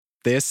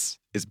This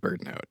is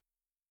BirdNote.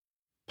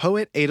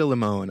 Poet Ada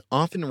Limón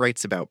often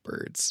writes about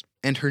birds,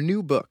 and her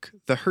new book,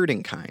 The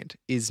Herding Kind,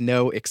 is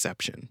no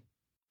exception.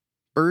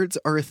 Birds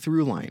are a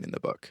through line in the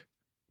book,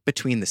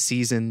 between the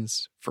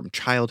seasons, from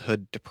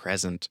childhood to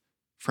present,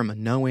 from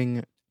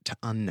knowing to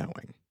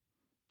unknowing.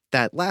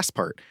 That last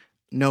part,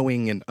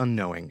 knowing and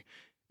unknowing,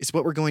 is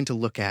what we're going to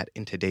look at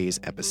in today's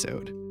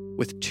episode,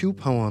 with two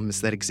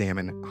poems that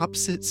examine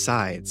opposite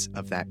sides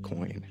of that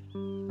coin.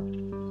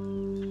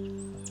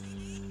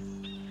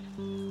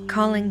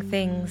 Calling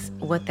things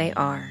what they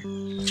are.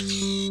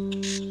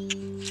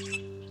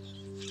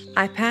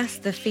 I pass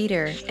the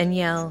feeder and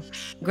yell,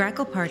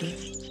 "Grackle party."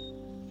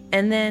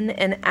 And then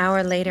an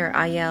hour later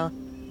I yell,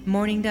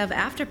 "Morning dove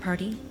after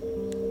party."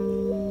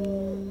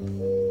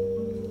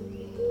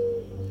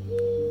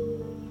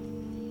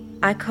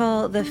 I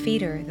call the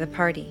feeder the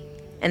party,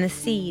 and the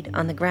seed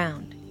on the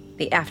ground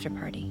the after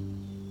party.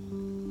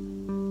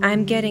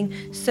 I'm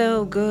getting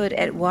so good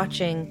at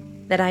watching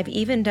that I've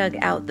even dug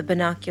out the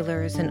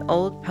binoculars an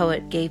old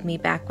poet gave me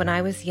back when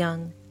I was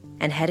young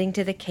and heading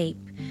to the Cape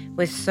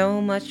with so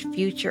much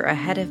future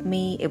ahead of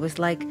me it was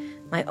like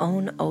my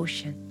own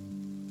ocean.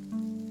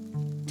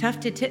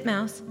 "Tufted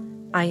titmouse,"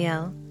 I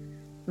yell.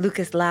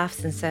 Lucas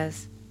laughs and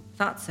says,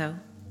 "Thought so."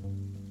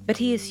 But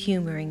he is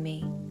humoring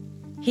me.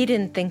 He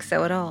didn't think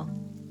so at all.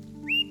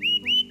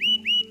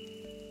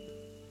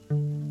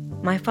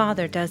 My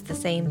father does the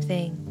same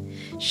thing.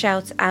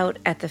 Shouts out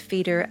at the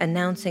feeder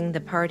announcing the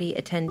party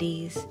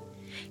attendees.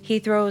 He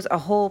throws a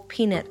whole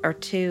peanut or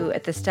two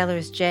at the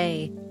Stellar's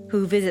jay,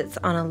 who visits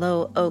on a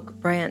low oak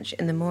branch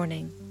in the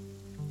morning.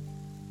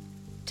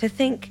 To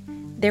think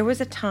there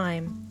was a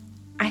time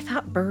I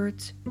thought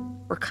birds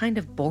were kind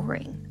of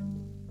boring.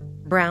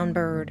 Brown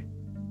bird,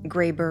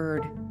 gray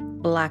bird,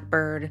 black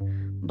bird,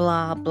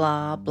 blah,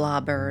 blah,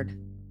 blah bird.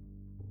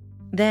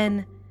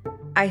 Then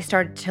I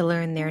started to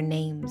learn their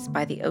names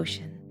by the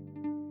ocean.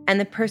 And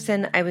the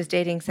person I was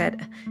dating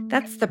said,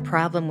 "That's the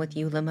problem with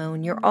you,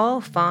 Limón. You're all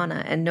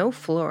fauna and no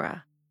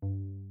flora."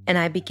 And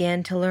I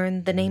began to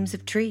learn the names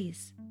of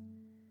trees.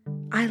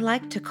 I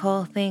like to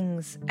call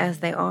things as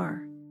they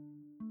are.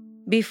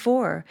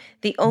 Before,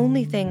 the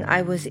only thing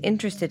I was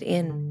interested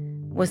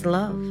in was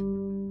love.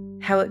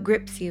 How it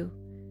grips you,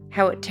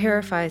 how it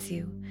terrifies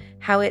you,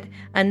 how it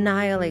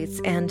annihilates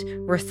and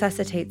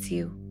resuscitates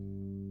you.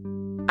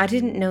 I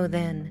didn't know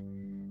then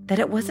that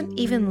it wasn't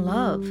even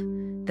love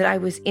that I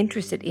was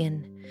interested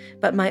in,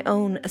 but my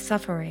own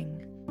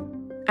suffering.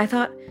 I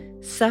thought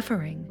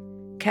suffering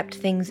kept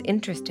things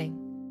interesting.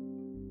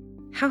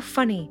 How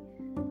funny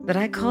that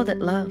I called it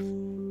love,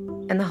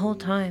 and the whole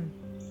time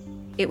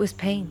it was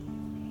pain.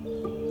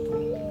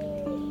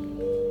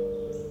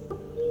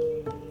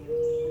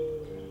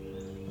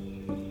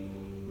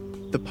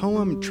 The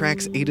poem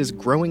tracks Ada's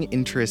growing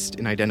interest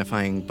in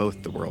identifying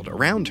both the world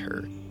around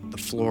her, the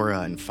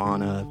flora and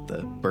fauna,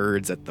 the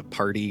birds at the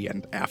party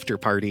and after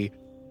party,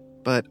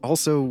 but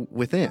also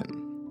within.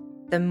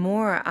 The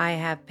more I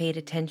have paid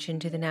attention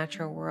to the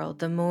natural world,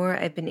 the more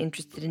I've been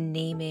interested in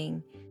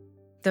naming,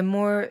 the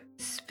more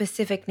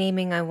specific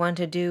naming I want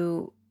to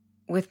do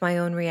with my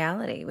own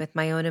reality, with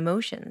my own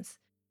emotions.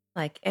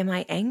 Like, am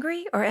I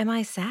angry or am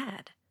I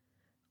sad?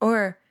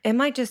 Or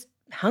am I just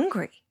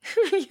hungry?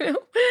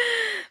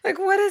 Like,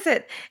 what is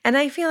it? And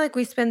I feel like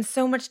we spend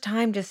so much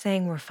time just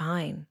saying we're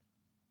fine.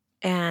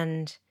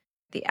 And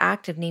the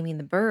act of naming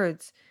the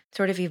birds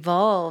sort of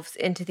evolves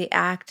into the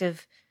act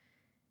of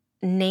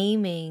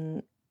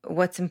naming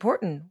what's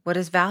important, what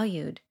is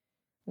valued,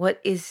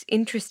 what is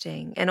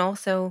interesting, and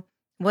also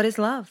what is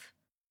love.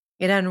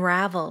 It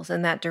unravels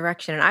in that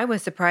direction. And I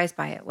was surprised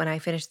by it. When I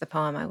finished the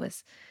poem, I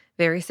was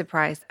very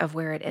surprised of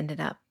where it ended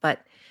up.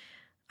 But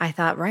I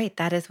thought, right,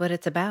 that is what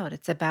it's about.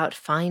 It's about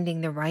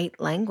finding the right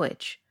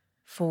language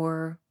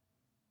for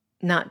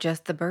not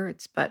just the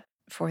birds, but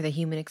for the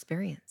human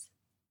experience.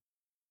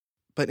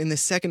 But in the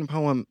second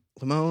poem,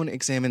 Limón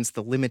examines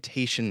the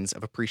limitations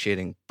of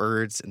appreciating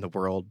birds in the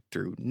world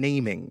through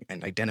naming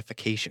and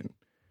identification.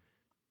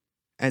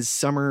 As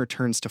summer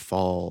turns to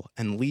fall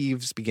and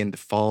leaves begin to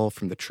fall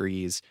from the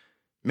trees,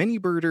 many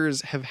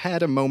birders have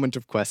had a moment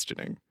of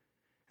questioning.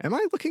 Am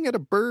I looking at a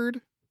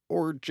bird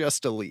or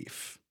just a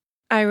leaf?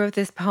 I wrote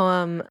this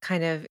poem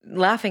kind of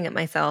laughing at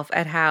myself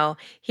at how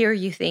here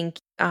you think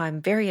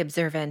I'm very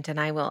observant and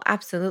I will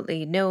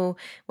absolutely know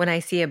when I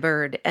see a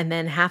bird. And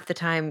then half the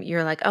time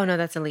you're like, oh, no,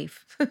 that's a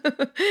leaf.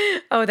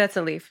 Oh, that's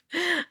a leaf.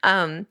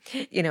 And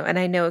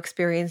I know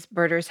experienced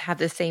birders have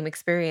the same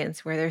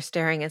experience where they're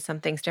staring at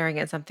something,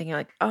 you're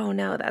like, oh,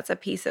 no, that's a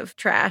piece of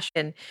trash.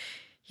 And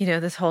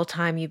this whole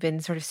time you've been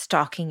sort of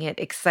stalking it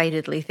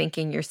excitedly,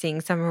 thinking you're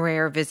seeing some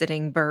rare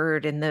visiting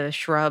bird in the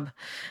shrub.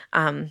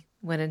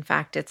 When in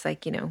fact it's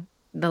like,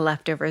 the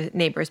leftover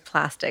neighbor's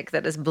plastic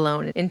that is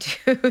blown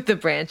into the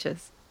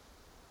branches.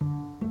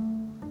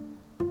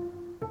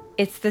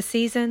 It's the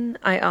season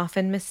I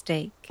often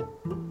mistake.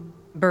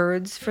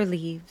 Birds for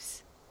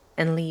leaves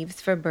and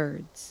leaves for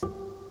birds.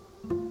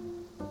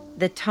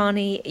 The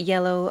tawny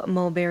yellow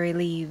mulberry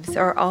leaves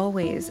are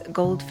always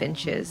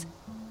goldfinches,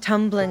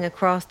 tumbling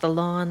across the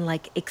lawn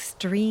like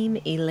extreme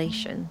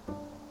elation.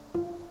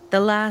 The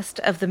last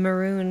of the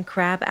maroon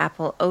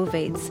crabapple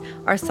ovates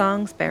are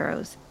song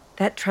sparrows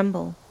that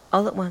tremble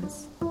all at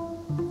once.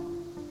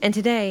 And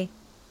today,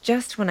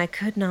 just when I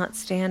could not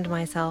stand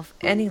myself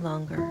any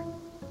longer,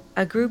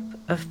 a group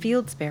of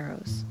field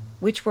sparrows,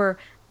 which were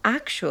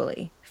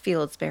actually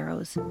field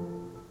sparrows,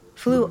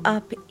 flew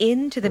up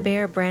into the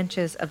bare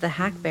branches of the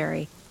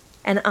hackberry,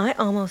 and I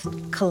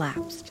almost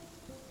collapsed.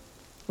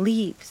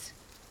 Leaves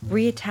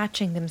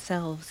reattaching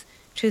themselves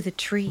to the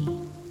tree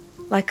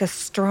like a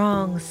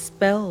strong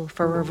spell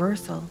for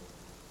reversal.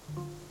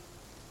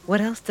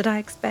 What else did I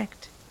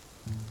expect?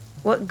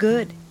 What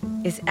good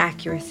is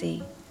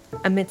accuracy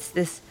amidst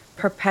this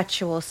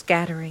perpetual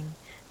scattering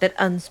that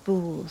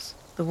unspools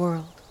the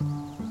world?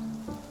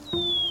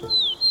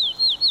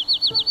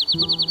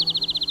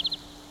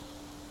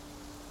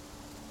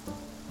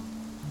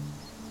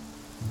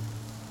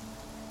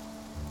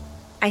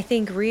 I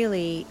think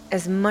really,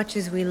 as much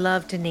as we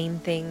love to name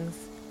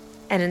things,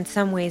 and in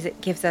some ways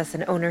it gives us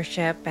an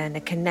ownership and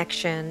a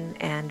connection,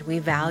 and we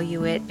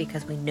value it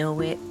because we know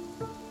it,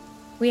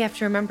 we have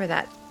to remember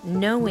that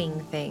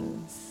knowing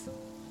things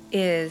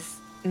is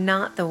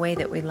not the way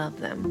that we love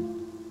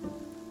them.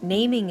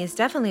 Naming is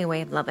definitely a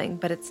way of loving,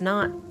 but it's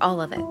not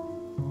all of it.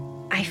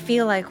 I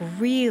feel like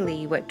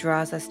really what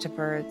draws us to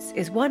birds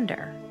is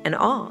wonder and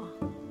awe.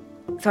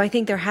 So I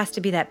think there has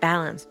to be that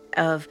balance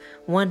of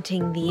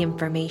wanting the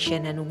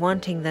information and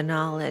wanting the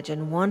knowledge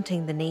and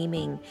wanting the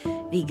naming,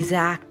 the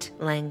exact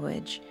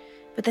language,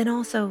 but then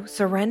also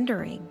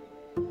surrendering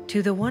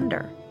to the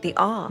wonder, the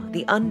awe,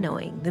 the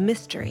unknowing, the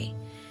mystery,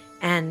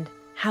 and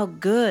how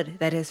good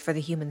that is for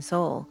the human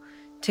soul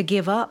to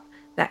give up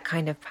that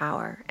kind of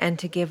power and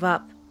to give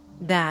up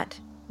that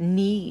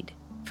need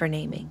for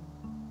naming.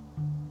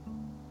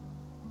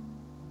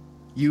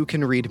 You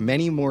can read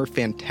many more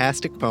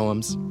fantastic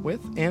poems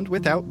with and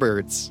without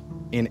birds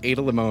in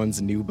Ada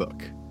Limon's new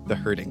book, The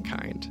Herding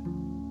Kind.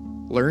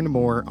 Learn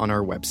more on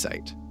our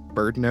website,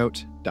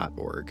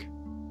 birdnote.org.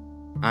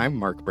 I'm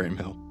Mark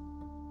Bramhill.